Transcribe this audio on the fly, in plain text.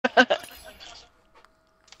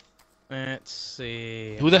Let's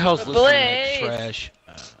see. Who the hell's listening to that Blaze. trash?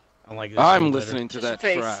 I like this I'm one listening to that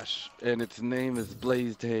Face. trash, and its name is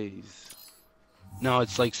Blazed Haze. No,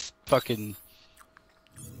 it's like fucking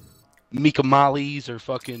Mika Mollies or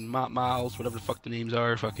fucking Mott Miles, whatever the fuck the names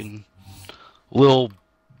are. Fucking Lil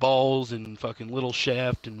Balls and fucking Little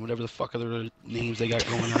Shaft and whatever the fuck other names they got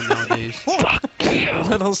going on nowadays. better.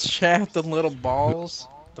 Little Shaft and Little Balls.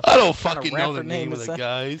 I don't What kind of fucking know the rapper name name of is the that?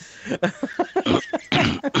 guys.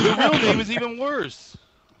 The real name is even worse.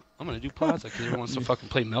 I'm gonna do Plaza because everyone wants to fucking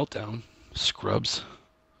play Meltdown. Scrubs.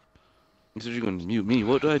 You said you're gonna mute me.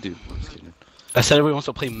 What do I do? I'm just kidding. I said everyone wants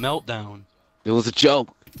to play Meltdown. It was a joke.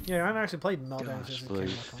 Yeah, I haven't actually played Meltdown Gosh, since it Blaze.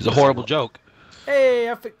 came out. It's a horrible joke. Hey,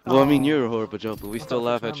 I think. Well, I mean, you're a horrible joke, but we still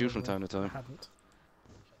laugh at you from time to I time. hadn't.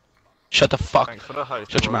 Shut the fuck. Thanks for the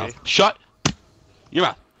host. Shut your Rory. mouth. Shut your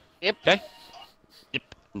mouth. Yep. Okay?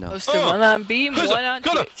 No. Hosted one on Beam, one on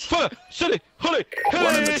Gonna, Twitch. full, shut it, hold it,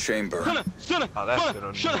 One in the chamber. Oh, that's gonna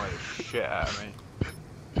annoy the shit out of me.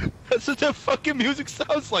 That's what that fucking music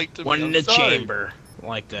sounds like to me. One in I'm the sorry. chamber.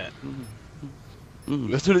 Like that.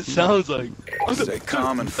 That's what it sounds like. Stay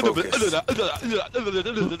calm and focus. Like,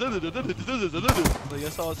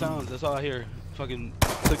 that's all it sounds. That's all I hear. Fucking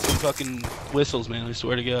click some fucking whistles, man. I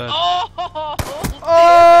swear to God. Oh!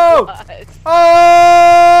 Oh! damn it.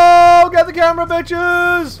 Oh! Get the camera,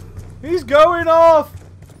 bitches! He's going off!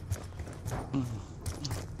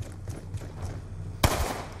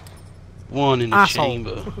 One in the Asshole.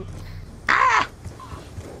 chamber.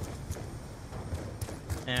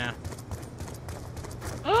 Yeah.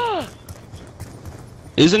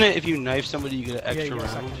 Isn't it if you knife somebody you get an Yeah, extra you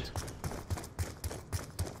get a round? second.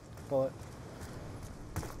 Bullet.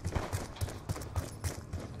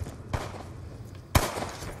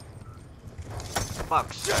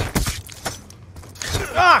 Fuck's sake.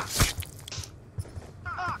 Ah!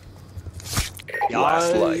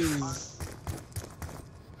 Last life.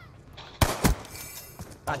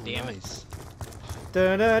 God damn it.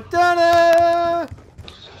 Da da da da!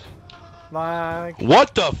 Like.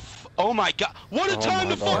 What the f- Oh my God. What a Oh time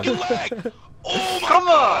my to God. fucking lag! Oh my Come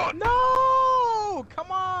God! on! No!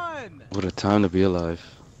 Come on! What a time to be alive.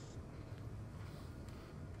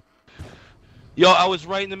 Yo, I was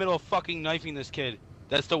right in the middle of fucking knifing this kid.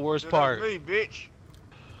 That's the worst Get part. off me, bitch.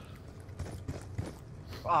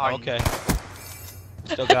 Oh, you- Okay.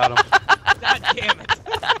 Still got him. God damn it!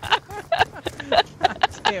 God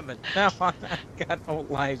damn it! Now I got no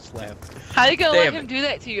lives left. How you gonna let Damn him it. do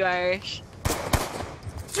that to you, Irish?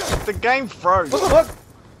 The game froze. What the fuck?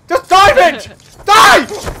 Just die, bitch! Die!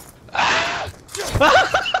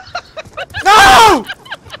 No!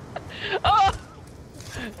 Oh!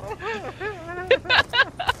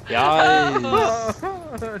 Guys.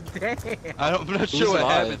 Damn. I'm not Who's sure what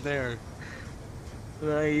alive? happened there.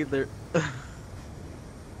 Not either.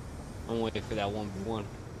 I'm waiting for that 1v1.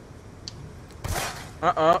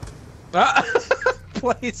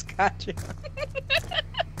 Blaze got you.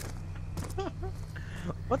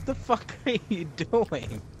 What the fuck are you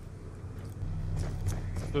doing?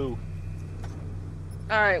 Who?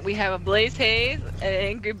 Alright, we have a Blaze Haze, an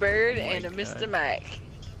Angry Bird, Oh my and a Mr. God. Mac.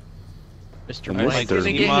 Mr. Mr. Mike. Mr.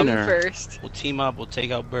 Gonna get Team him up. first. We'll team up, we'll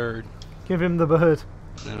take out Bird, Give him the bird.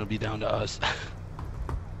 and then it'll be down to us.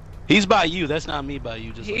 He's by you, that's not me by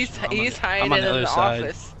you. Just let He's you know. I'm on he's the- hiding I'm on in the other the side.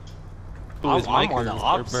 office. Who is Mike I'm on or, the or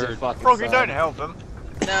opposite Bird? fucking Froggy, side. don't help him.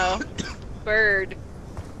 No. Bird.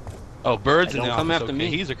 Oh, Bird's in Don't the come office. after Okay,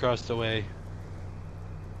 me. he's across the way.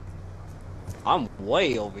 I'm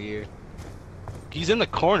way over here. He's in the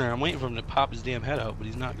corner. I'm waiting for him to pop his damn head out, but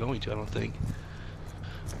he's not going to, I don't think.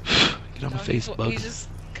 Get on my No, face, he's, Bugs. he's just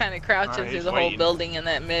kind of crouching Alright, through he's the whole waiting. building in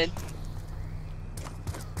that mid.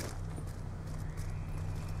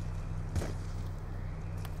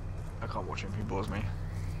 I can't watch him, he bores me.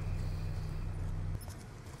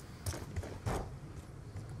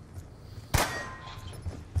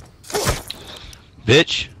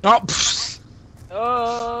 Bitch. Oh, pfft.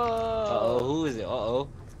 Uh-oh, Oh. who is it? Uh-oh.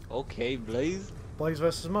 Okay, Blaze. Blaze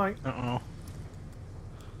versus Mike. Uh-oh.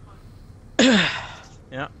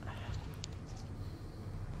 Yeah.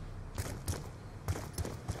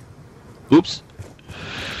 Oops.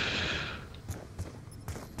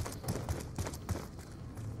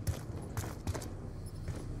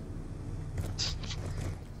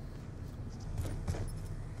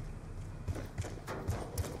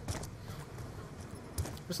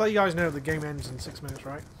 Just let you guys know the game ends in 6 minutes,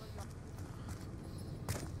 right?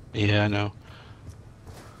 Yeah, I know.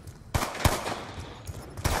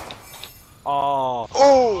 Oh.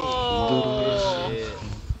 Oh.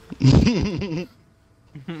 Shit.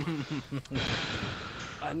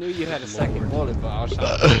 I knew you had a second bullet, but I was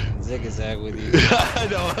trying to zigzag with you. I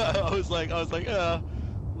know. I was like,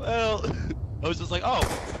 well, I was just like,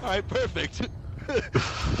 oh, all right, perfect.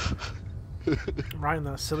 Ryan,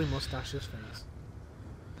 that silly mustache is face.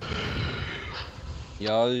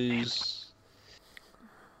 Yos.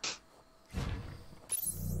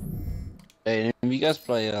 Hey, you guys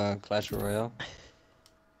play Clash Royale?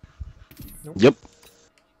 Yep.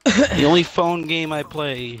 The only phone game I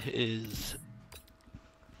play is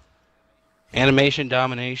Animation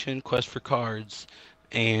Domination, Quest for Cards,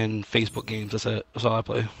 and Facebook games. That's it. That's all I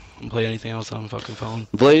play. I don't play anything else on fucking phone.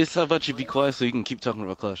 Blaze, how about you be quiet so you can keep talking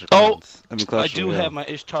about Clash of Oh, Clans? I mean, Clash I do Royale. have my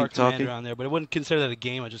Ishtar Keep talking. Commander on there, but I wouldn't consider that a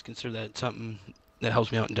game. I just consider that something that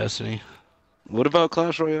helps me out in Destiny. What about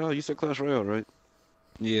Clash Royale? You said Clash Royale, right?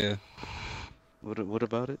 Yeah. What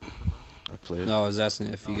about it? I played it. No, I was asking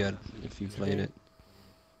if you played it.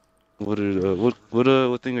 What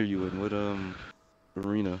thing are you in? What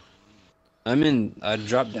arena? I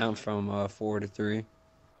dropped down from 4 to 3.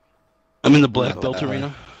 I'm in the Black Belt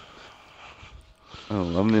arena.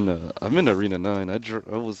 Oh, I'm in Arena 9.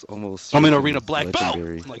 I was almost. I'm in Arena Black Belt.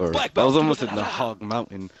 Legendary, Like, or Black I was Belt. almost in the Hog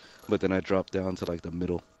Mountain, but then I dropped down to like the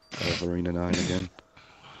middle of Arena 9 again.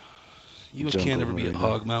 You Jungle can't ever be at Arena.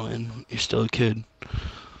 Hog Mountain. You're still a kid.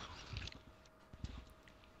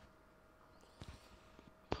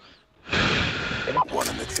 One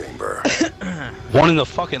in the chamber. One in the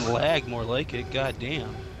fucking lag, more like it. God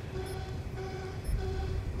damn.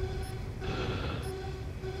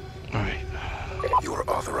 Alright. You are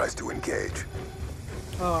authorized to engage.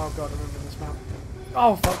 Oh god, I remember this map.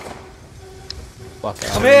 Oh fuck. Fuck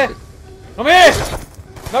Come here! Come here!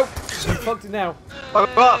 No! You fucked it now.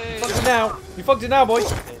 Fuck up! Fucked it now. You fucked it now, boy.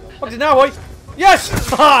 Fucked it now, boy. Yes!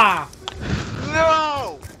 Ha!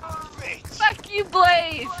 No! Fuck you,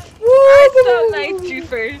 Blaze! Woo! I so knifed you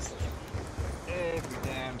first. Every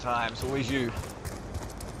damn time, it's always you.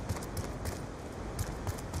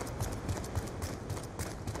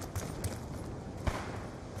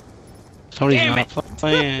 Somebody's Damn not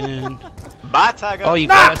playing. Bye, Tiger! Oh, you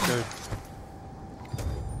Nah! bastard.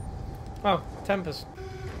 Oh, Tempest.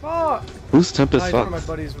 Oh! Who's Tempest He's one of my Fox?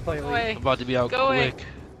 buddies. We're playing Go League. away. I'm about to be out Go away. quick.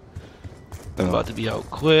 I'm about to be out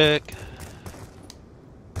quick.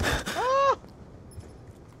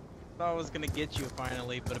 Thought I was gonna get you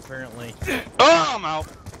finally, but apparently. Oh, I'm out.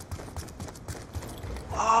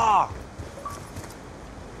 Ah!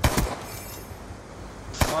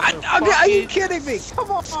 Are you kidding me?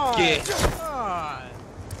 Come on! Get. Come on!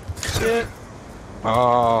 Shit.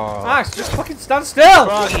 Oh. Max, just fucking stand still!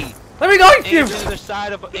 Froggy. Let me go, Aim you! to the other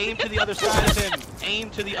side of. Aim to the other side of him. Aim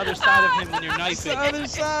to the other side of him when you're It's the knifing. other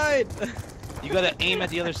side! You gotta aim at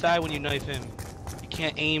the other side when you knife him. You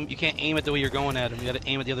can't aim. You can't aim at the way you're going at him. You gotta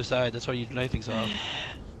aim at the other side. That's why your knifing's off.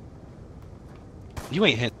 You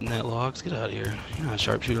ain't hitting that, Logs. Get out of here. You're not a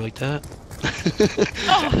sharpshooter like that.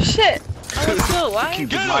 Oh shit! I was still alive.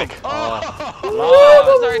 Keep it, Mike. Oh, I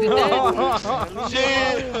was already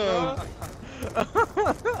dead.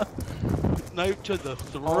 Knife to the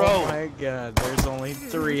throat. Oh my god, there's only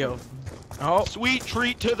 3 of them. Oh, Sweet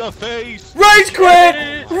treat to the face. Rage quit!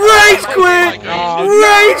 Rage quit!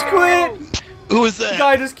 Rage quit! Who is The that?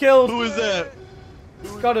 guy just killed. Who is that?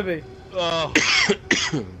 Gotta be. Oh.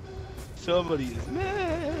 Somebody is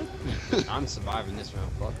mad. I'm surviving this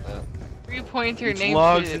round. Fuck that. 3-pointer It's name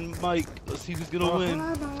Logs to and Mike. Let's see who's gonna win.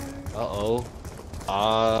 Uh-oh.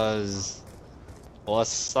 Oz.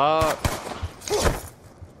 What's up?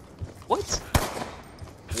 What?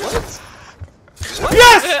 What?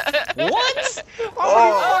 Yes! What?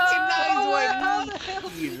 Oh,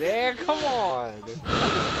 You there? Come on.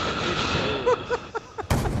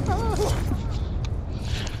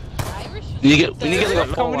 We need to get like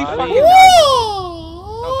a How many fucking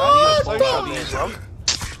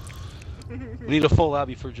We need a full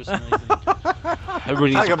lobby for just knifing.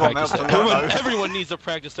 Everybody needs to Tiger Bomb practice helps that. a lot, though. Everyone needs to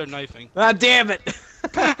practice their knifing. ah, damn it!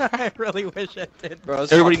 I really wish I did. Bro,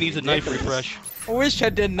 it's Everybody fucking needs a knife ridiculous. refresh. I wish I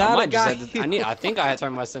did I not might have just got have to, I think I had to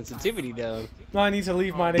turn my sensitivity down. No, I need to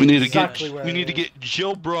leave mine We need to exactly get where we it need to is. get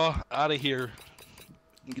Jill Bra out of here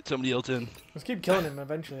and get somebody else in. Let's keep killing him.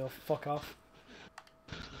 Eventually, he'll fuck off.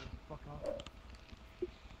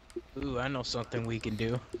 Ooh, I know something we can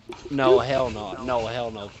do. No, hell no. No, hell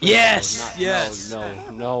no. Please, Yes! no, not- Yes!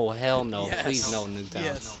 No, hell no. Yes. Please, no, Newtown.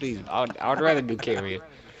 Yes. Please, I'd rather do carrier.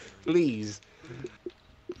 Please.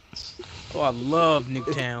 Oh, I love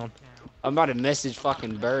Nuketown. I'm about to message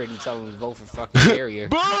fucking Bird and tell him to vote for fucking carrier.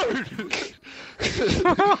 Bird!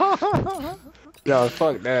 No,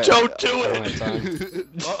 fuck that. Don't do I don't have it! time.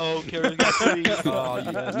 Uh-oh, Karen got 3. Oh,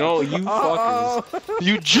 yeah. No, you fuckers.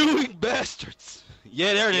 You Jewing bastards!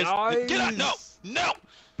 Yeah, there it is. Nice. Get out! No! No!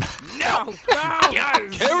 No!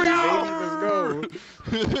 Yes. Carry There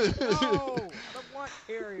I don't want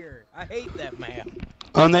carrier. I hate that map.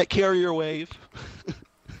 On that carrier wave.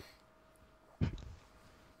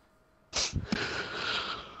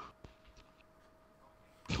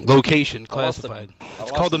 Location classified.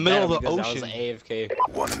 It's called the middle of the I was ocean. AFK.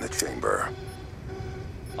 One in the chamber.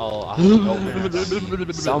 Oh, I don't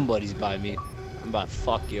know. Somebody's by me. I'm about to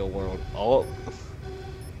fuck your world. Oh.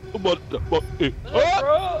 That's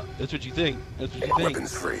what you think. That's what you think.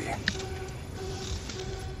 Weapons free.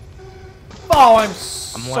 Oh, I'm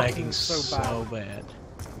I'm lagging so bad.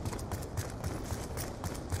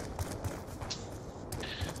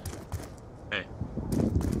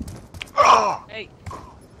 Oh, Hey.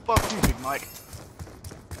 fuck you, Big Mike.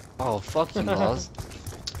 Oh, fuck you, Oz.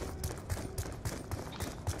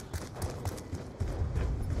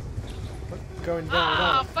 Going down,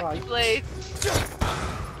 Ah, down. fuck Right. you, Blaze.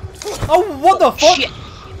 Oh, what the fuck? Shit.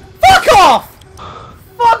 Fuck off!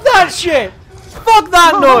 Fuck that shit! Fuck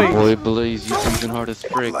that noise! Boy, Blaze, you breathing hard as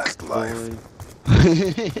frick. Last life. Boy.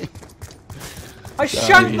 I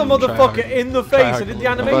shanked the Try motherfucker harder. in the Try face. I harder. did the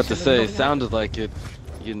I'm animation. about to and say, it nothing sounded like it.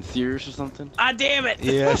 You getting serious or something? Ah, damn it!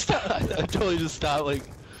 Yeah, I totally just stopped, like,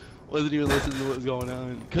 wasn't even listening to what was going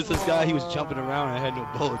on. Because this guy, he was jumping around and I had no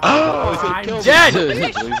bullets. Oh, I I'm was dead!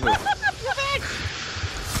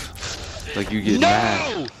 Like you get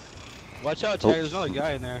mad. No! Watch out, Tiger, there's another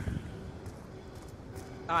guy in there.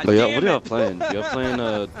 Ah, But yeah, damn what are y'all it. playing? Y'all playing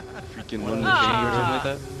freaking one in the chamber or something like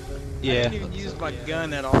that? I Yeah. didn't even use my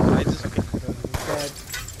gun at all. I just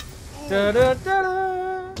Da, da, da,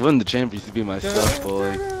 da. One in the chamber used to be my stuff,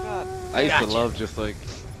 boy. I used to love just like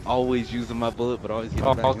always using my bullet, but always getting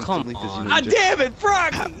Oh, back come instantly 'cause, you on. know, Ah, just- damn it,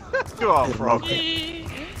 Froggy! You are Frog.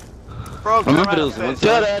 Frog, I remember there was one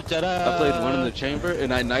time I Da-da-da-da. played one in the chamber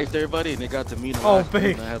and I knifed everybody and it got to me. And Oh,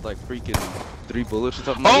 big. I had like freaking 3 bullets or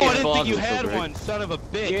something. Oh, My I didn't fog think you was so had great. one, son of a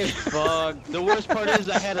bitch. Get fucked. The worst part is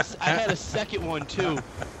I had a second one too.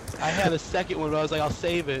 I had a second one, but I was like, I'll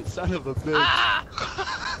save it. Son of a bitch. Ah!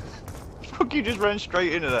 Fuck, you just ran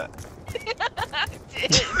straight into that.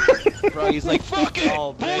 Froggy's like, fuck it!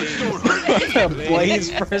 Oh, Bullets man. don't hurt me!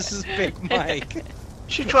 Blaze versus Big Mike.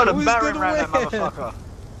 She tried to Who's baron gonna ram that win? motherfucker.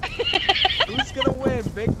 Who's gonna win,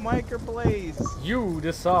 Big Mike or Blaze? You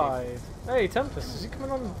decide. Hey, Tempest, is he coming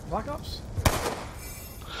on Black Ops?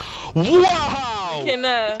 Wow! Can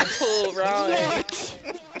pull Ron. What?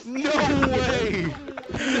 No way!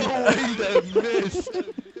 No way that missed!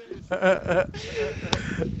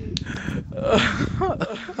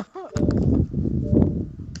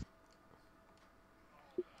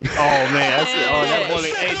 Oh man, that's it. Oh, that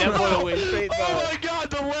bullet. Hey, Hey, that bullet went straight Oh down. my god,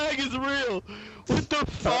 the lag is real! What the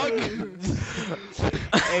fuck?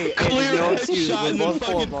 Hey, Clear no excuse. headshot and then One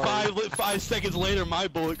fucking full 5 seconds later my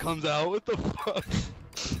bullet comes out. What the fuck?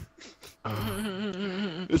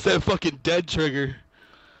 It's that fucking dead trigger.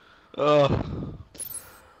 Alright,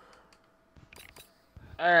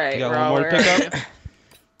 You got one Ron, more to where pick are up? you?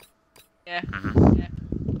 Yeah.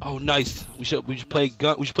 Oh, nice. We should play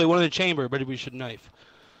gun. We should play one in the chamber, but we should knife.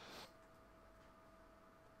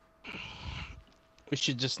 We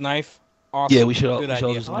should just knife. Awesome. Yeah, we should all- Good we should all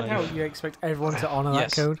idea. just I like how knife. you expect everyone to honor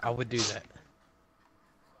Yes, that code. I would do that.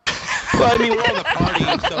 Well, I mean, we're on the party,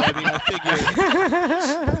 so I mean, I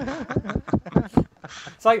figure.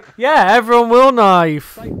 It's like, yeah, everyone will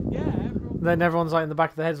knife. Then everyone's like in the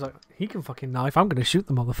back of their heads like, he can fucking knife. I'm gonna shoot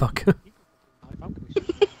the motherfucker.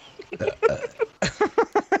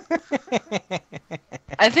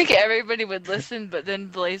 I think everybody would listen, but then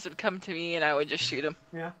Blaze would come to me and I would just shoot him.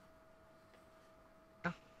 Yeah.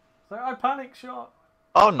 So I panic shot.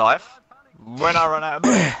 Oh, knife. When I run out of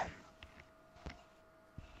money.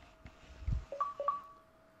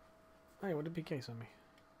 Hey, what did PK send me?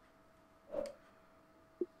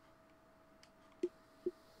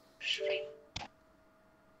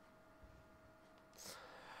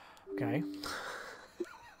 Okay.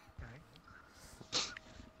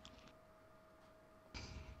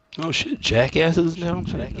 Oh shit, jackasses now.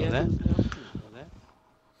 Jackasses.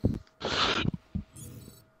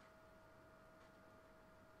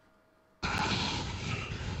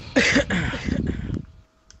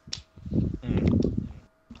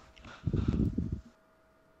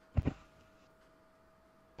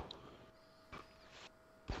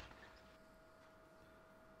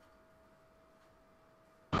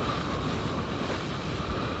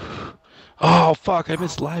 Oh fuck! I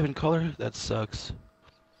missed live in color. That sucks.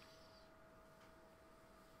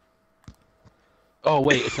 Oh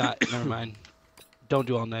wait, it's not. Never mind. Don't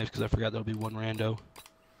do all knives because I forgot there'll be one rando.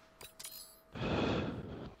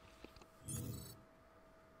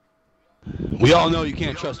 We all know you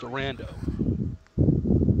can't trust a rando.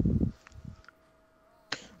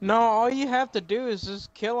 No, all you have to do is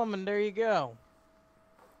just kill them, and there you go.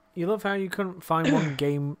 You love how you couldn't find one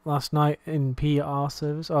game last night in PR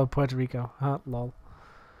servers? Oh, Puerto Rico. Lol.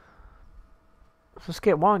 So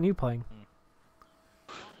Skip, why aren't you playing?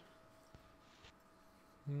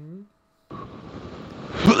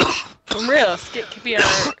 For real, Skip could be our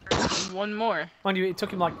one more. Mind you, it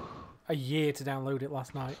took him like a year to download it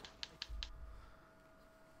last night.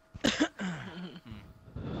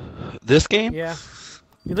 This game? Yeah.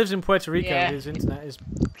 He lives in Puerto Rico. Yeah. His internet is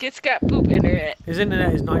Skip's got poop internet.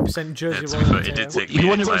 9% Jersey It's Royal. it did take me You an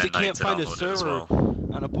wonder why entire they night can't to find a download it as server well.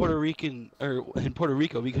 on a Puerto Rican or in Puerto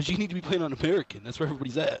Rico because you need to be playing on American. That's where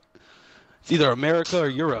everybody's at. It's either America or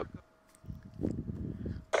Europe.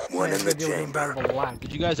 One in the chamber.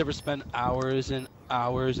 Did you guys ever spend hours and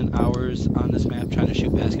hours and hours on this map trying to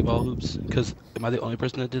shoot basketball hoops? Because am I the only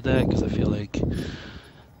person that did that? Because I feel like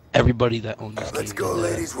everybody that owns this Let's game go, did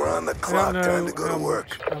that. ladies. We're on the I don't clock. know Time to go how to work.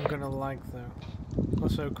 much I'm gonna like though.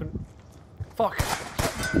 Also, couldn't. Fuck.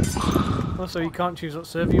 Also, you can't choose what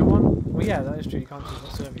server you want. Well, yeah, that is true. You can't choose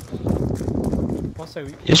what server you want. Also,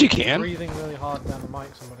 Yes, you can. breathing really hard down the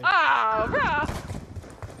mic. Somebody. Ah, rah.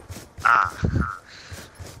 Ah.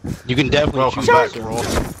 You can definitely Welcome choose back, what Roll.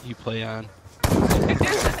 server you play on.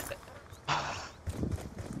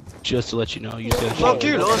 Just to let you know, you said. Fuck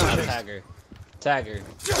you, Tagger. Tagger,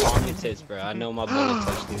 on your tits, bro. I know my bullet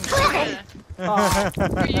touched you. Oh,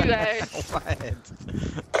 For you guys.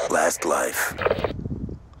 What? Last life.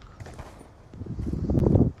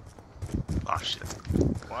 Oh shit.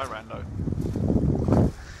 Why rando?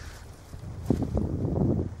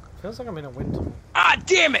 feels like I'm in a wind tunnel. Ah,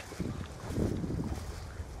 damn it!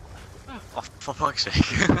 Oh, for fuck's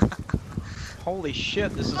sake. Holy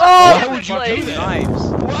shit, this is Oh, Why would you do that? knives.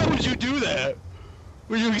 Why would you do that?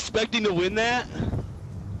 Were you expecting to win that?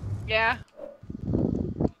 Yeah.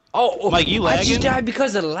 Oh, Mike, you I just lagging? died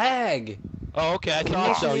because of lag. Oh, okay, I Come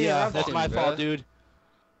thought so. on. Yeah, that's Come my on, fault, bro. dude.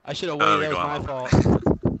 I should have Oh, waited. we That was go my on. fault.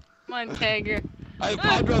 Come on, Tagger. I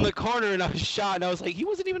popped around the corner and I was shot, and I was like, he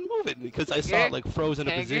wasn't even moving because I saw it like froze in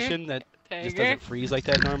a Tagger? position that just Tagger. doesn't freeze like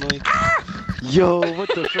that normally. Yo, what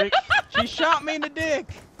the frick? She shot me in the dick.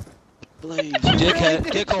 Blaze.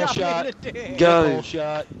 Dickhead, dick hole Shot me shot. in the dick. Got Dick hole it.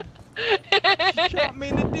 shot. Shot me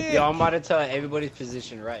in the dick. Yo, I'm about to tell everybody's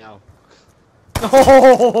position right now.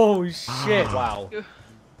 Oh shit! Wow.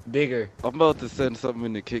 Bigger. I'm about to send something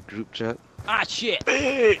in the kick group chat. Ah, shit.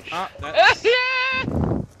 Bitch! Ah, that's...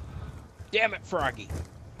 Oh, Damn it, Froggy.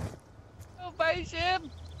 bye, Jim.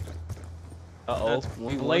 Uh-oh. That's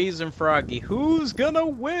Blaze and Froggy. Who's gonna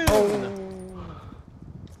win?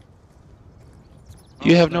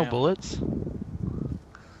 You have no damn. bullets?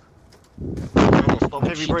 Stop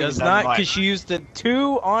heavy She breathing does down not, the mic. because she used the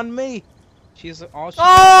 2 on me. She's all she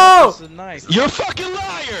Oh! has is a knife. You're a fucking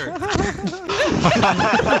liar!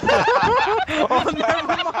 Oh, never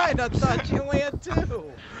mind. I thought she only had 2.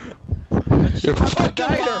 You're a fucking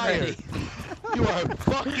died liar! already. You are a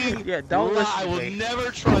fucking Yeah, don't listen I to will me.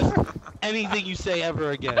 never trust anything you say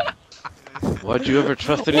ever again. Why'd you ever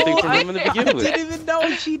trust anything from him in the I beginning with? didn't even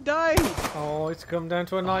know she died. Oh, it's come down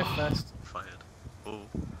to a knife fest. Fired. Oh.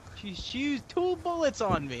 She used 2 bullets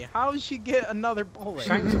on me. How did she get another bullet?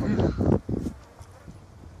 Shanked him.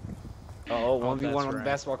 Uh-oh, Oh, 1v1 that's on the right.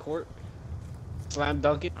 basketball court. Slam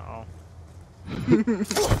dunk it. Oh.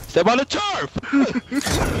 Step on the turf!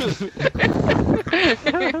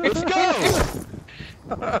 Let's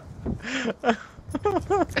go!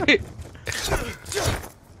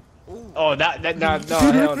 Oh, no,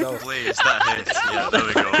 hell no. Blaze, that hit. Yeah, there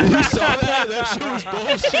we go. You saw that? That shit was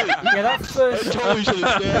bullshit. Yeah, that I first totally should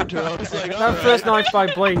have stabbed her. I was like, that first knife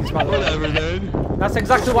by Blaze, by the way. whatever, then. That's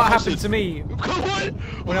exactly what happened to me Come on!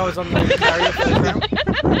 when I was on the carrier for the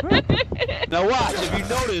round. Now watch, if you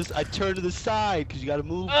notice, I turn to the side, because you gotta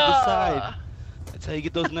move to the side. That's how you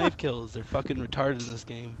get those knife kills. They're fucking retarded in this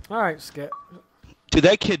game. Alright, Skip. Dude,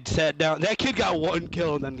 that kid sat down. That kid got 1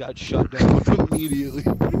 kill and then got shut down immediately.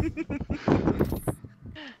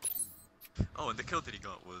 Oh, and the kill that he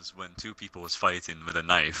got was when 2 people was fighting with a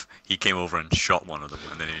knife. He came over and shot one of them,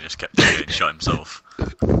 and then he just kept doing it and shot himself.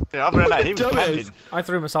 Yeah, other than that, he was Dumbass. camping. I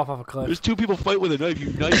threw myself off a cliff. There's 2 people fight with a knife.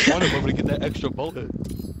 You knife one of them to get that extra bullet.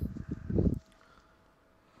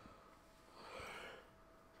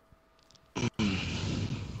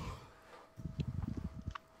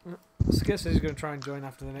 Skip says he's going to try and join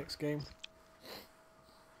after the next game.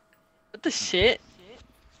 What the shit?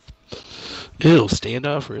 Ew,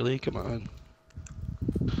 standoff, really? Come on.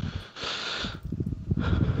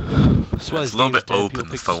 That's why It's this a little game is bit dead. People open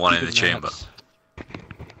pick for one in the stupid chamber. maps.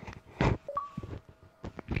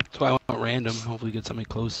 That's why I want random. Hopefully get something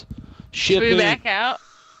close. Should we Shipping. back out?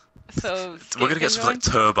 So We're gonna get skip something like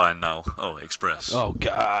turbine now. Oh, express. Oh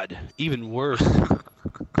God, even worse.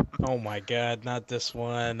 Oh my god, not this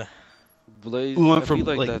one. Blaze, We went I from, feel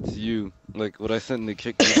like, like- that's you. Like, what I sent in the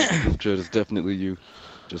kick group chat is definitely you.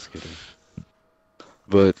 Just kidding.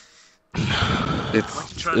 But it's Why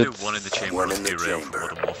don't you try to do one in the chamber One and in the derail for chamber.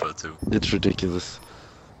 Modern Warfare 2? it's ridiculous.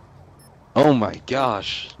 Oh my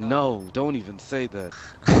gosh, no! Don't even say that.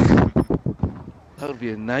 That would be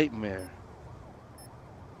a nightmare.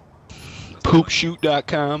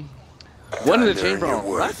 Poopshoot.com. One in the Time to earn chamber. your On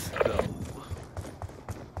worth. what? Though?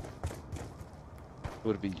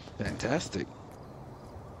 Would be fantastic.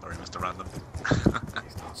 Sorry, Mr. Random.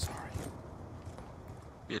 He's not sorry.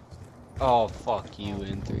 Oh, fuck you,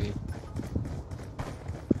 N3.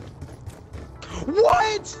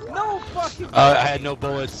 What? No fucking. I had no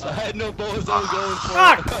bullets. I had no bullets. I was going for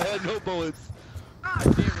Fuck! it. I had no bullets. God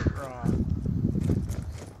damn it, Ron.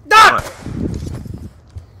 Ah!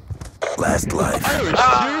 Last life.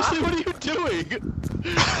 Irish, seriously, what are you doing?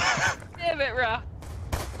 Damn it, Ra.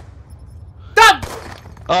 Done!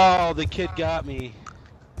 Oh, the kid got me.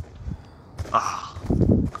 Ah,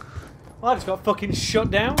 Well, I just got fucking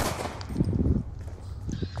shut down.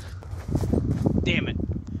 Damn it.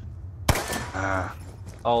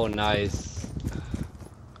 Oh, nice.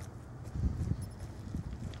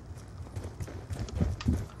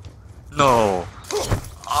 no.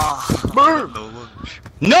 Ah, Burn! no lunch.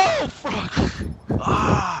 No, fuck.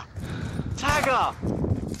 Ah, Tagger!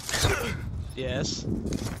 Yes.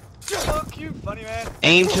 Fuck you, funny man.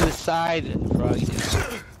 Aim to the side, Froggy.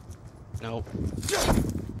 Nope.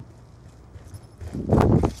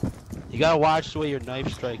 You gotta watch the way your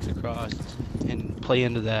knife strikes across and play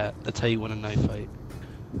into that. That's how you win a knife fight.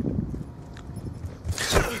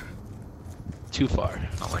 Too far.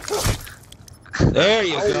 not like that. There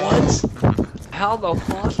you go. How the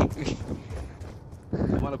fuck?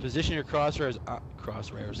 You want to position your crosshairs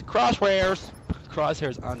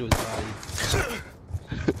onto his body.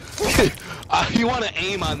 You want to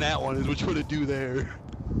aim on that one, is what you want to do there.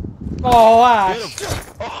 Oh, Get Ash! him.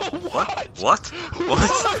 Oh, what? What?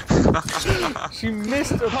 What? She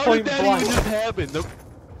missed a How point did that blank. even just happen?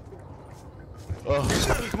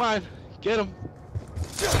 Oh, come on, get him.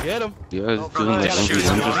 Get him. You guys Oh, doing God, like just shoot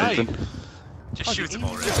 1v1 him or already. something? Just shoot him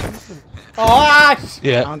already. Oh, Ash! I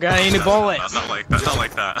Yeah. don't got any bullets. Not like that. Not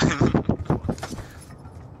like that.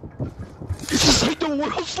 This is like the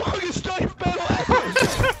world's longest knife battle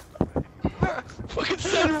ever. Fucking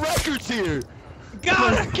setting records here.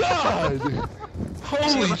 God, God. See,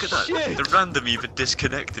 Holy look at that. shit. The random even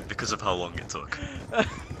disconnected because of how long it took.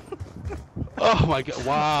 Oh my God.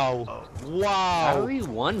 Wow. How Wow. are we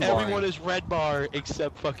one Everyone is red bar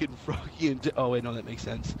except fucking Froggy and. Oh wait, no, that makes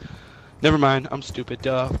sense. Never mind. I'm stupid.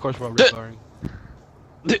 Duh. Of course we're all red barring.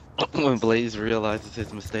 When Blaze realizes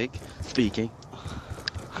his mistake, speaking.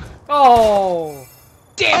 Oh!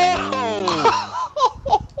 Oh!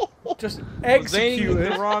 Just I was aiming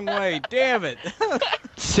executed. the wrong way. Damn it.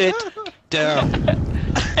 Sit down.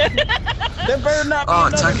 There better not be Oh,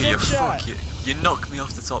 another Tiger, you good shot. fuck. You knocked me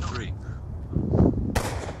off the top 3.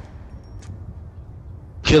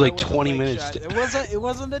 Okay, like That was a 20 dick minutes. shot. It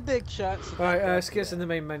wasn't a dick shot. So Right, skits in the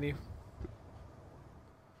main menu.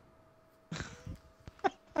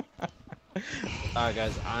 Alright,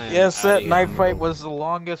 guys, I am. yes, outta that here. knife fight was the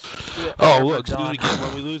longest. shit Oh, ever look, do done. it again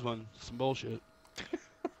when we lose one. Some bullshit.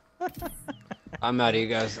 I'm out of here,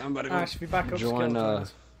 guys. I'm about to go Ash, be back up join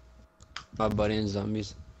skeletons. my buddy and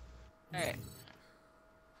zombies. Alright.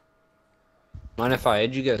 Mind if I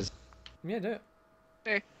add you guys? Yeah, do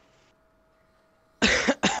it.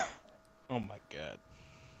 Oh my god.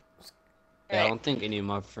 Yeah, I Alright. don't think any of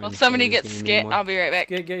my friends. Well, somebody play this gets game skit. anymore. I'll be right back.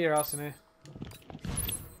 Get your ass in here.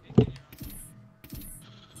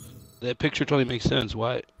 That picture totally makes sense.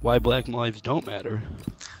 Why black lives don't matter.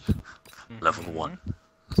 Level 1.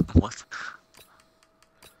 What?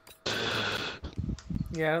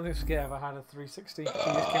 Yeah, I don't think Skit ever had a 360. He just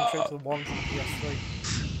came straight to the one from the PS3.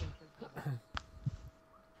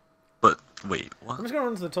 But, wait, I'm what? just gonna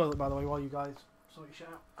run to the toilet, by the way, while you guys sort your shit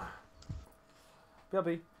out.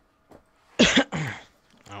 BRB.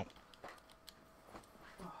 Ow.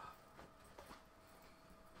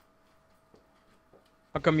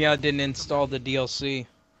 How come y'all didn't install the DLC?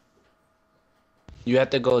 You have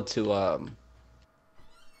to go to You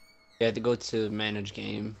have to go to manage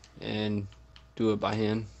game and do it by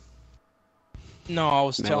hand. No, I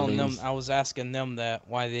was Metal telling them. games. I was asking them that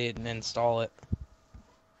why they didn't install it.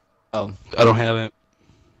 Oh, I don't have it.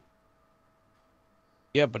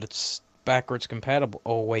 Yeah, but it's backwards compatible.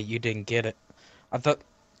 Oh wait, you didn't get it. I thought.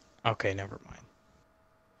 Okay, never mind.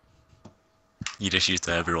 You just used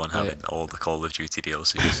to everyone having all the Call of Duty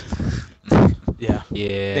DLCs. Yeah.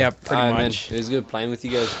 Yeah. Yeah, pretty Alright, man. much. It was good playing with you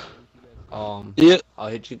guys. Yeah. I'll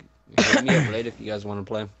hit me up later if you guys want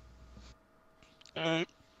to play.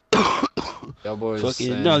 Y'all boys.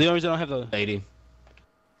 Fucking, no, the only reason I don't have the lady.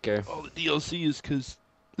 Okay. all the DLC is because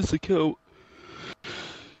this account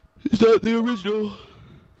is not the original.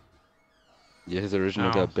 Yeah, his original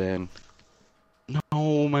No. got banned.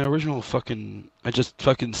 No, my original I just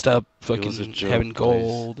fucking stopped It was a fucking joke, having Blaze.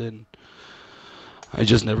 gold and I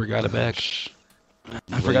just never got it back.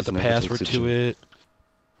 I forgot the Blaze never takes password a to joke. it.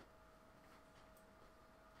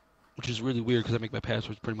 Which is really weird because I make my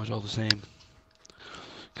passwords pretty much all the same.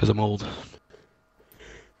 Because I'm old.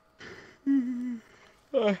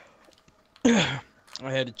 I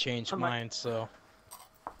had to change mine, so.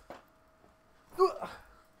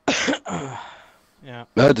 Yeah.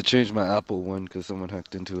 I had to change my Apple one because someone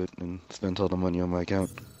hacked into it and spent all the money on my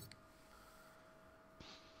account.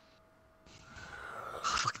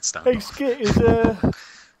 Fucking stand Hey, off. Skit,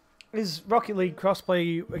 is Rocket League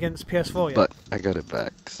crossplay against PS4 yet? But I got it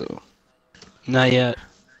back, so. Not yet.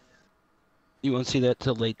 You won't see that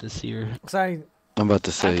till late this year. 'Cause I I'm about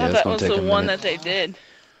to say, I yeah, thought it's that gonna was take the a one minute. that they did.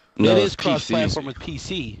 No, it it's is cross-platform PC. with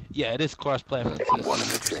PC. Yeah, it is cross-platform. with One in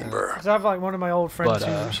the PC. chamber. Cause I have like one of my old friends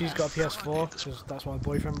But, who she's got a PS4 because that's what my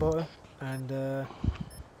boyfriend bought her, and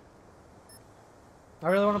I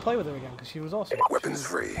really want to play with her again because she was awesome. She Weapons was,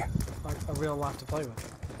 free. like a real laugh to play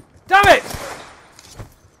with. Damn it!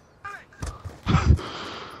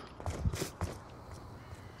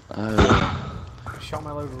 Shot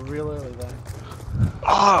my load real early there.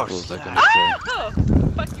 Oh, What was I snap. gonna say? Oh,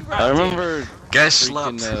 fuck you, I Rob. remember Get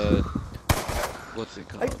freaking, slapped. what's it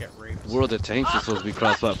called? Get raped. World of Tanks is supposed to be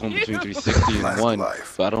cross-platform between 360 and Last 1,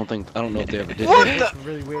 life. but I don't know if they ever did What that. It's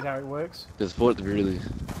really weird how it works. Because for it to be really,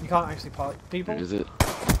 You can't actually part people. is it?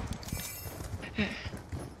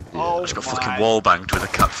 Oh, I just got my. fucking wall banged with a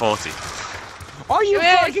Cat 40. Are you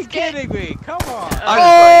Yes, fucking get- kidding me? Come on.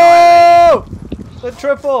 Oh! The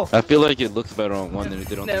triple! I feel like it looks better on 1 than it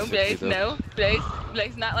did on No, 360 Blaze, though. no.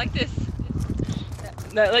 Blaze, not like this.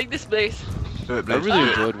 Not like this, Blaze. Do it, I Blaze. really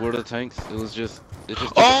enjoyed World of Tanks. It just took up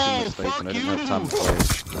too Oh, much space and I fuck didn't have time to play.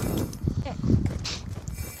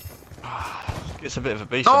 It's a bit of a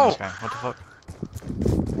beast on this game. What the fuck?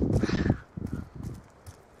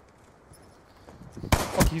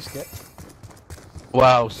 Fuck you, Skit.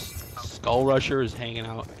 Wow, Skull Rusher is hanging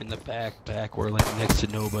out in the back where like next to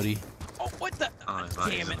nobody. Oh, what the? Oh, he's Damn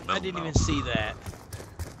in it! the I middle didn't now. even see that.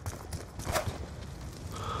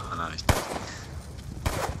 Oh, no, he's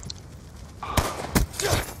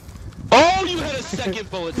Oh, you had a second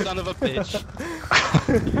bullet, son of a bitch.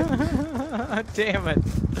 Damn it.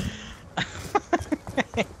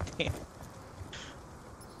 Damn.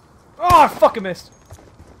 Oh, I fucking missed.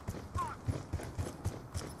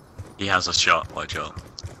 He has a shot, watch out.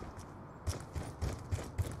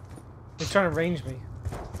 He's trying to range me.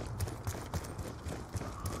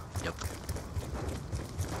 Yep.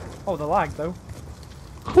 Oh, the lag though.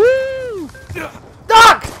 Woo!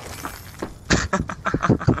 Duck!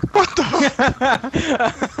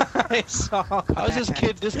 I saw. How's this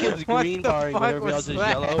kid? This kid's What green the barring fuck when everybody was else is that?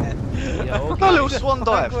 yellow. Yeah, Oh, okay. little swan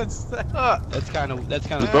dive. What's that? That's kind of. He's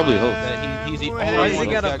probably host. That he's the only Why has one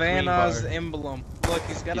he got that's a green Van Oz bar. emblem? Look,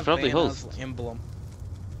 he's got He's a probably Van Oz host. emblem.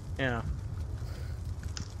 Yeah.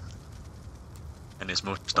 And his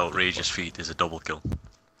most outrageous feat is a double kill.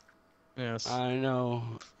 Yes. I know.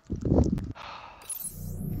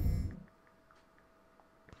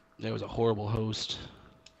 That was a horrible host.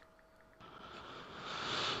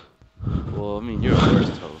 Well, I mean, you're a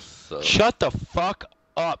first host, so Shut the fuck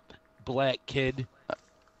up, black kid.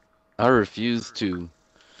 I refuse to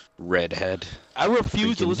redhead. I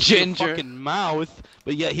refuse to Freaking listen ginger. to your fucking mouth,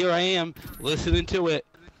 but yet here I am listening to it.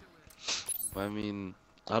 I mean,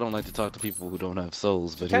 I don't like to talk to people who don't have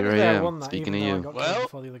souls, but here I Technically, am, won that, speaking even to though I you. got Well- killed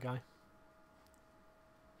before the other guy.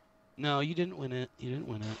 No, you didn't win it. You didn't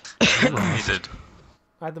win it. He did.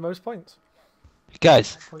 I had the most points.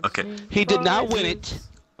 Guys, Okay. he did not win it.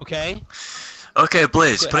 Okay? Okay,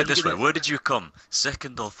 Blaze, Okay, put how'd it you this get way. that? Where did you come?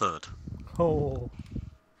 Second or third? Oh.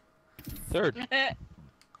 Third. Okay.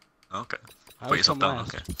 I Put was yourself come down,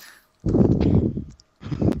 last.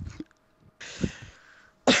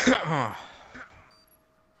 okay.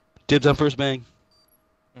 Dibs on first bang.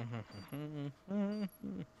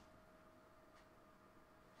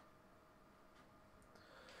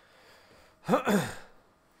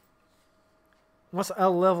 What's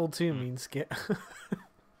L level 2 mean, Skit?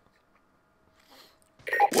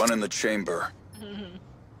 One in the chamber.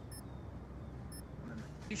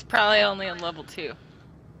 He's probably only on level 2.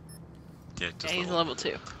 Yeah, Yeah, just he's level. level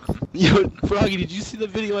 2. Yo, Froggy, did you see the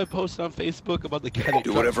video I posted on Facebook about the guy that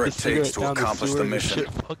Do drops whatever the it takes cigarette to down accomplish sewer the and mission.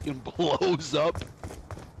 shit fucking blows up?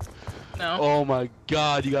 No. Oh my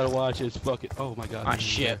god, you gotta watch it. It's fucking. Oh my god. Ah,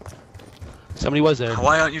 shit. Somebody was there.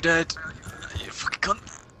 Why aren't you dead? You fucking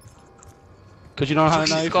cunt. Cause you don't know how to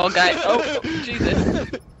knife. Skull guy. Oh,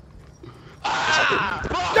 Jesus.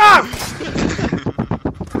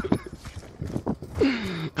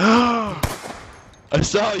 I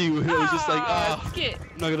saw you. It was just like, ah, Skit.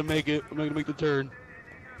 I'm not gonna make it. I'm not gonna make the turn.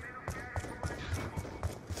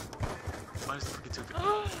 Why is the fucking two?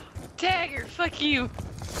 Dagger, fuck you.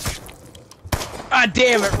 Ah,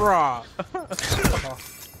 damn it, Raw.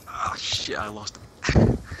 Oh shit, I lost.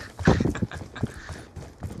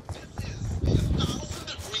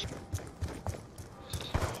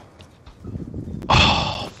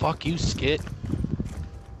 Oh, fuck you, Skit.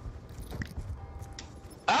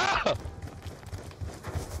 Ah!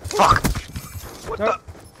 Fuck!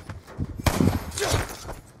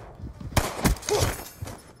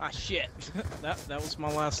 Ah, shit. that was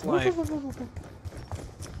my last life.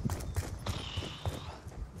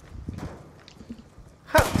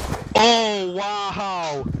 Oh,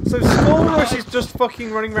 wow! So Skull Rush is just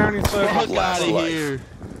fucking running around in circles Fuck out of here.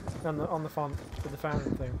 on the font with the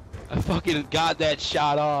fountain thing. I fucking got that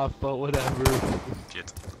shot off, but whatever.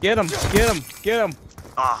 Shit. Get him, get him, get him.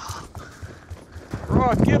 Ah.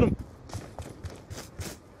 Raw, get him.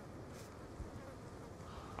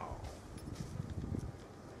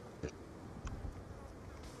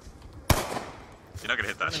 You're not gonna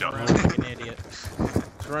hit that shot. Running around like an idiot.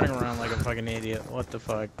 He's running around like a fucking idiot. What the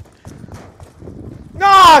fuck?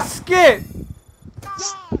 No, Skit!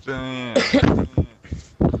 Damn.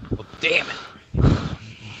 Well, damn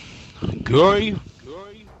it. Gory.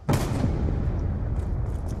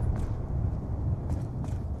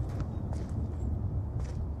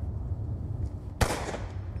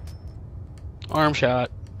 Arm shot.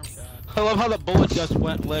 I love how the bullet just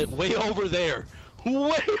went way over there.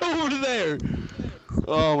 Way over there.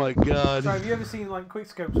 Oh my god. So have you ever seen like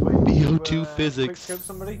quickscopes where BO2 you physics. quickscope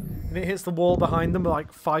somebody and it hits the wall behind them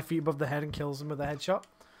like 5 feet above the head and kills them with a headshot?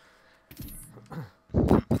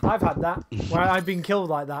 I've had that where I've been killed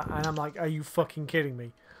like that and I'm like, are you fucking kidding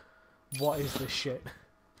me? What is this shit?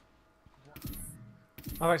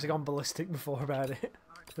 I've actually gone ballistic before about it.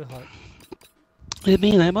 Like, It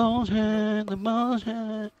be the bullshit, the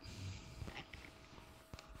bullshit.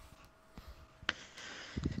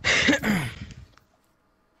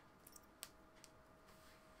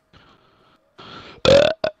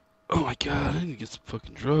 Oh my god, I need to get some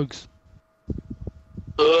fucking drugs.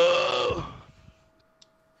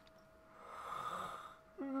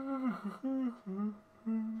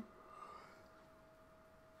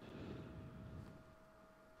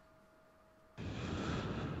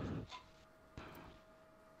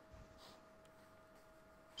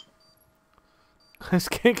 this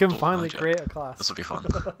kid can finally Jack. create a class This will be fun.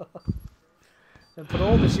 and put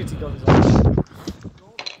all the shitty guns on.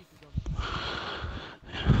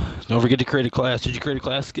 Don't forget to create a class. Did you create a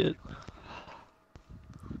class, Skid?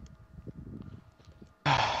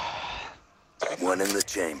 One in the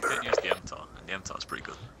chamber. Can't use the MTAR, and the MTAR's pretty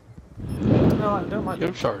good. No, I don't like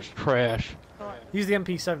Your that. char's trash. Use the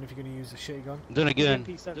MP7 if you're going to use a shitty gun. Then again,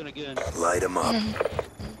 Light 'em up.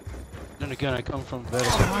 I come from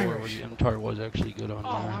Vatican where the MTAR was actually good on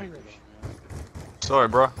there. Sorry,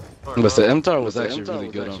 bro. But the MTAR was actually really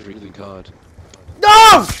good on freaking COD.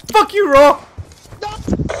 No! Fuck you, Raw!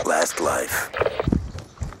 Last life.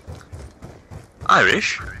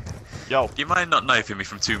 Irish? Yo. Do you mind not knifing me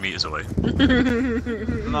from 2 meters away?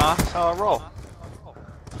 Nah, that's how I roll.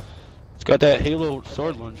 It's got that Halo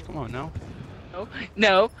sword lunge. Come on now.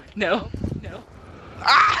 No.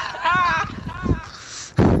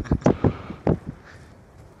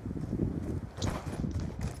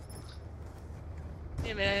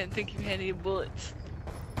 Damn it, I didn't think you had any bullets.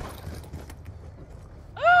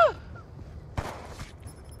 Oh!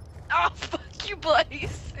 Oh, fuck you,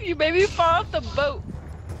 Blaze! You made me fall off the boat.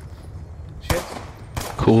 Shit.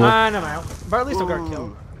 Cool. And I'm out. But at least I got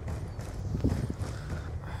killed.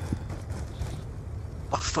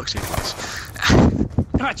 Oh, for fuck's sake, lads.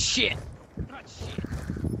 Ah, shit.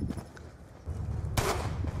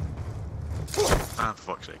 Ah, for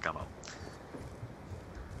fuck's sake, I'm out.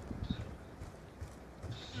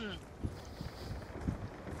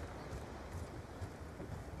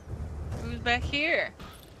 Who's back here?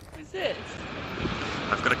 Who's this?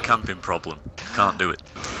 I've got a camping problem. Can't do it.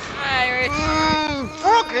 Irish.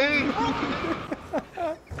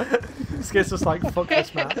 This guy's just like, fuck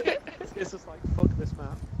this map. This is like, fuck this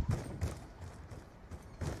map.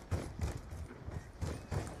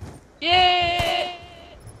 Yay!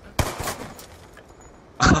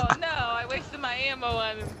 Oh no, I wasted my ammo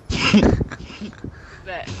on him.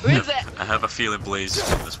 That. Who is that? I have a feeling Blaze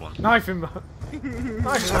is on this one. Knife him.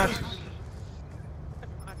 Knife him.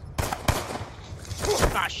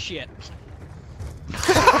 Ah, shit.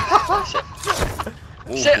 Oh,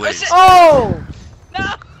 Shit, Blaze. shit. Oh! No!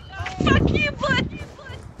 Fuck you, Blaze!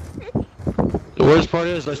 The worst part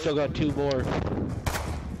is I still got 2 more.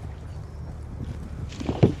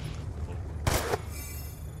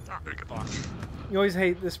 Very good. You always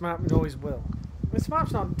hate this map, you always will. This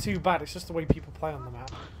map's not too bad, it's just the way people play on the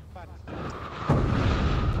map.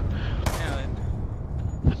 Yeah,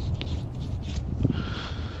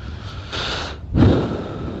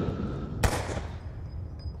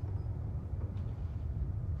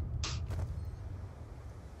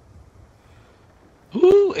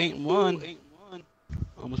 Woo, 8-1.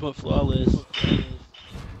 Almost went flawless.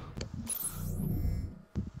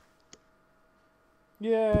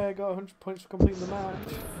 Yeah, got 100 points for completing the match.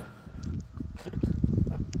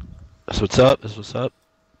 That's what's up. That's what's up.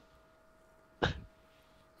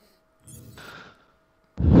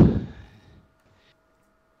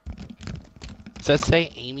 Does that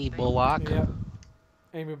say Amy Bullock? Yeah.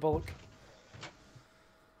 Amy Bullock.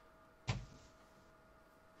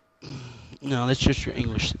 No, that's just your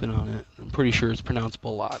English spin on it. I'm pretty sure it's pronounced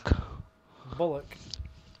Bullock. Bullock.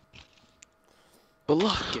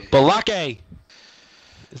 Balake. Balake!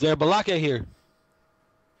 Is there a Balake here?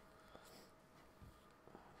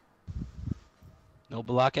 No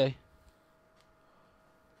Balake?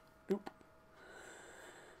 Nope.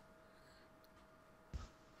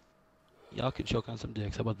 Y'all can choke on some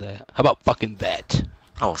dicks. How about that? How about fucking that?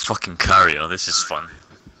 Oh, fucking carrier. This is fun.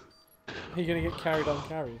 You're gonna get carried on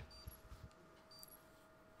carry.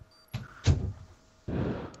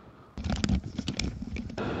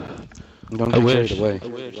 Don't I get wish. carried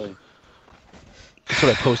away. That's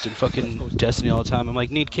what I post in fucking Destiny all the time. I'm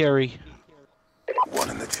like, need carry. One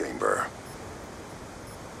in the chamber.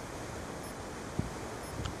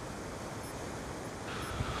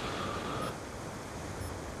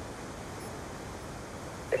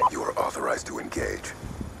 You are authorized to engage.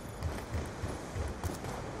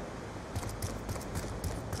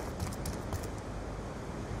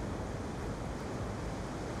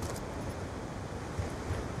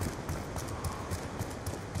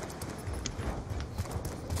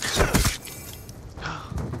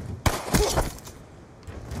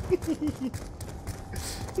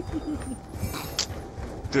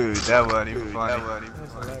 Dude, that wasn't even funny.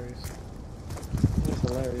 That's hilarious. That's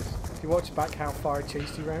hilarious. If you watch back how far I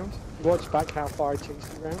chased you round. Watch back how far I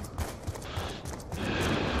chased you round.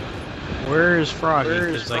 Where is Froggy?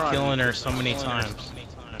 Because I killing her so many times.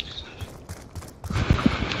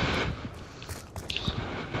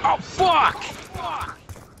 Oh fuck!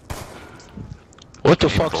 What the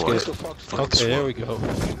Hey, fuck, boy. Skip? Fuck Okay, this there one. we go.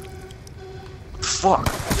 Fuck!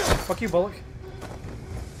 Fuck you, Bullock.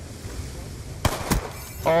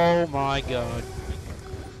 Oh my god.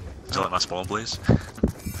 Is that like my spawn, Blaze?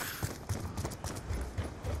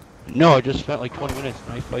 No, I just spent like 20 minutes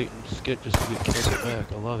knife fighting Skip just to get killed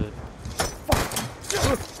back. I love it.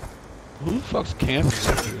 Who the fuck's camping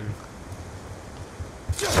up here?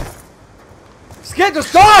 Skid,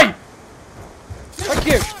 just die! Thank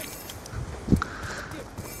you!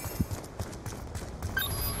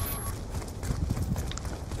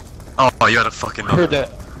 Oh, you had a fucking I heard that.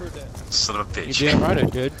 son of a You bitch. damn right I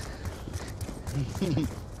did.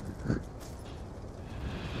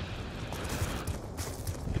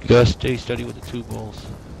 You gotta stay steady with the 2 balls.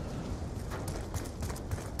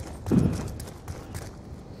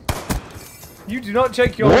 You do not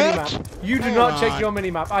check your What? minimap. You do Hang not check on. your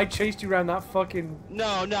minimap. I chased you around that fucking...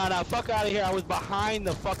 No, fuck out of here. I was behind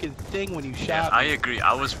the fucking thing when you Yeah, shot I me. agree.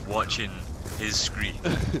 I was watching his screen,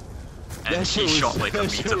 and That shit he was- shot like a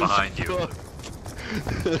that shit meter was behind you. fucked.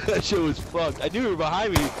 That shit was fucked. I knew you were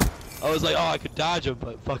behind me. I was like, oh, I could dodge him,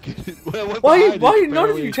 but fucking. When I went Why behind are it, none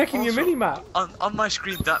of barely- you checking your Also- minimap? On my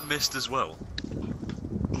screen, that missed as well.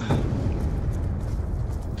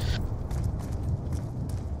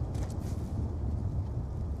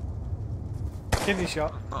 Kidney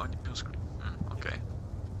shot. Not on your screen. Okay.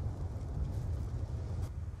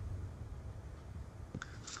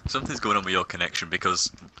 Something's going on with your connection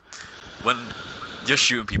because when you're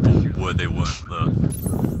shooting people where they weren't there.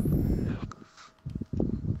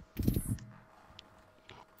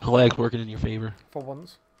 The lag's working in your favor. For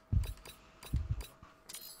once.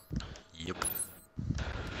 Yep.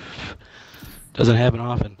 Doesn't happen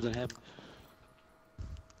often. Doesn't happen.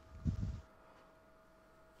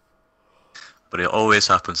 But it always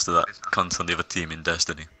happens to that cunt on the other team in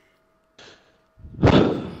Destiny.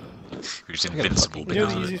 was gotta invincible fucking You know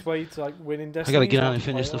because the of it. easiest way to like win in I Destiny? gotta is get not on and to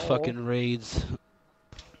play finish it the at all. fucking raids.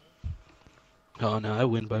 Oh no, I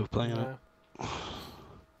win by playing it. Yeah.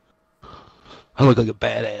 I look like a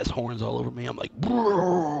badass, horns all over me. I'm like,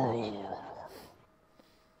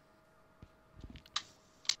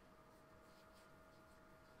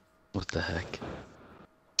 What the heck?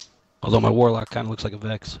 although my warlock kind of looks like a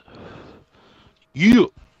Vex. Yeah.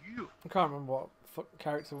 I can't remember what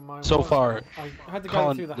character mine So was. far, I had to go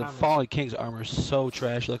Colin, through the the hammers. Fallen King's armor is so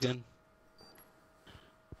trash looking.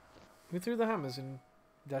 You threw the hammers in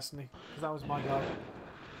Destiny, because that was my guy.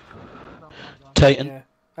 Titan. Yeah,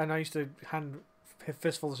 and I used to hand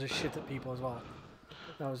fistfuls of shit at people as well.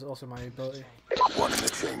 That was also my ability. One in the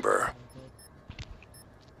chamber.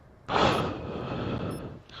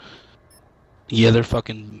 Yeah, they're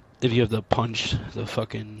fucking. If you have the punch, the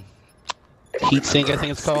fucking heat sink, I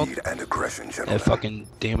think it's called. Speed and aggression, gentlemen. That fucking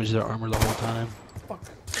damages their armor the whole time. Fuck.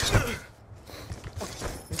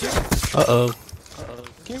 Uh oh.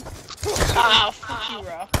 Ah, fuck you,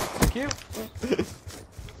 bro. Thank you.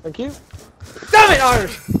 Thank you. Damn it,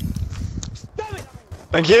 Irish!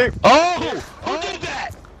 Thank you. Oh! Who did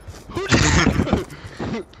that? Who did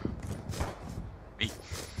that? Me.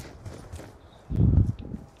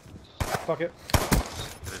 Fuck it.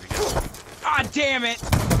 Ah, damn it!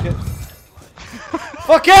 Fuck it.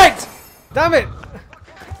 Fuck it! Damn it!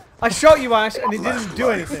 I shot you, Ash, and it didn't do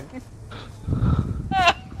anything.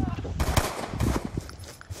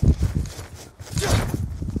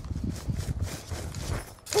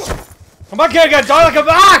 Come back here again, die like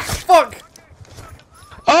a fuck!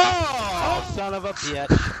 Oh! Son of a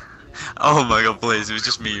bitch. Oh my god, Blaze, it was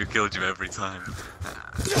just me who killed you every time.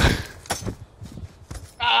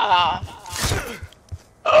 Ah.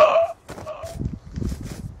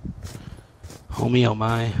 Homie, oh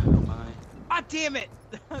my. Ah, damn it!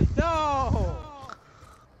 No!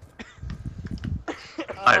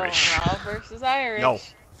 Irish. Oh, Raw versus Irish. No.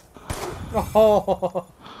 Oh.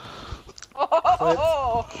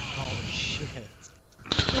 Oh. Oh shit.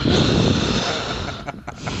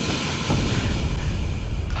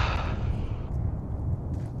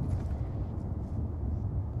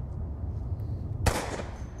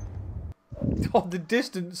 Oh, the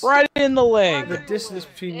distance. Right in the leg. The distance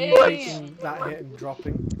between you taking that hit and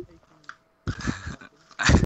dropping.